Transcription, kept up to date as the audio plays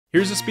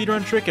Here's a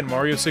speedrun trick in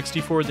Mario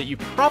 64 that you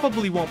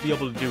probably won't be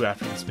able to do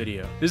after this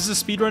video. This is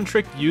a speedrun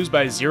trick used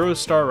by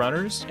 0-star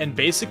runners, and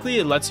basically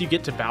it lets you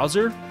get to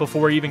Bowser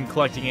before even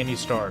collecting any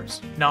stars.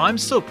 Now I'm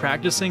still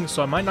practicing,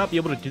 so I might not be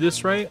able to do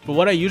this right, but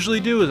what I usually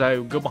do is I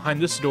go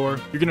behind this door,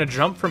 you're gonna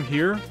jump from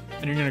here,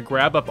 and you're gonna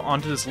grab up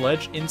onto this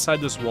ledge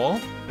inside this wall,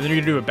 and then you're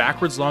gonna do a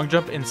backwards long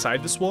jump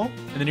inside this wall,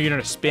 and then you're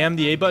gonna spam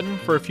the A button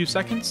for a few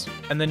seconds,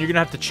 and then you're gonna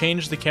have to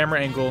change the camera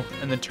angle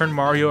and then turn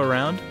Mario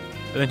around,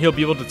 and then he'll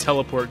be able to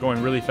teleport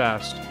going really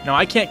fast. Now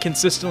I can't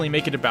consistently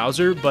make it to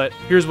Bowser, but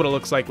here's what it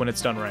looks like when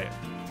it's done right.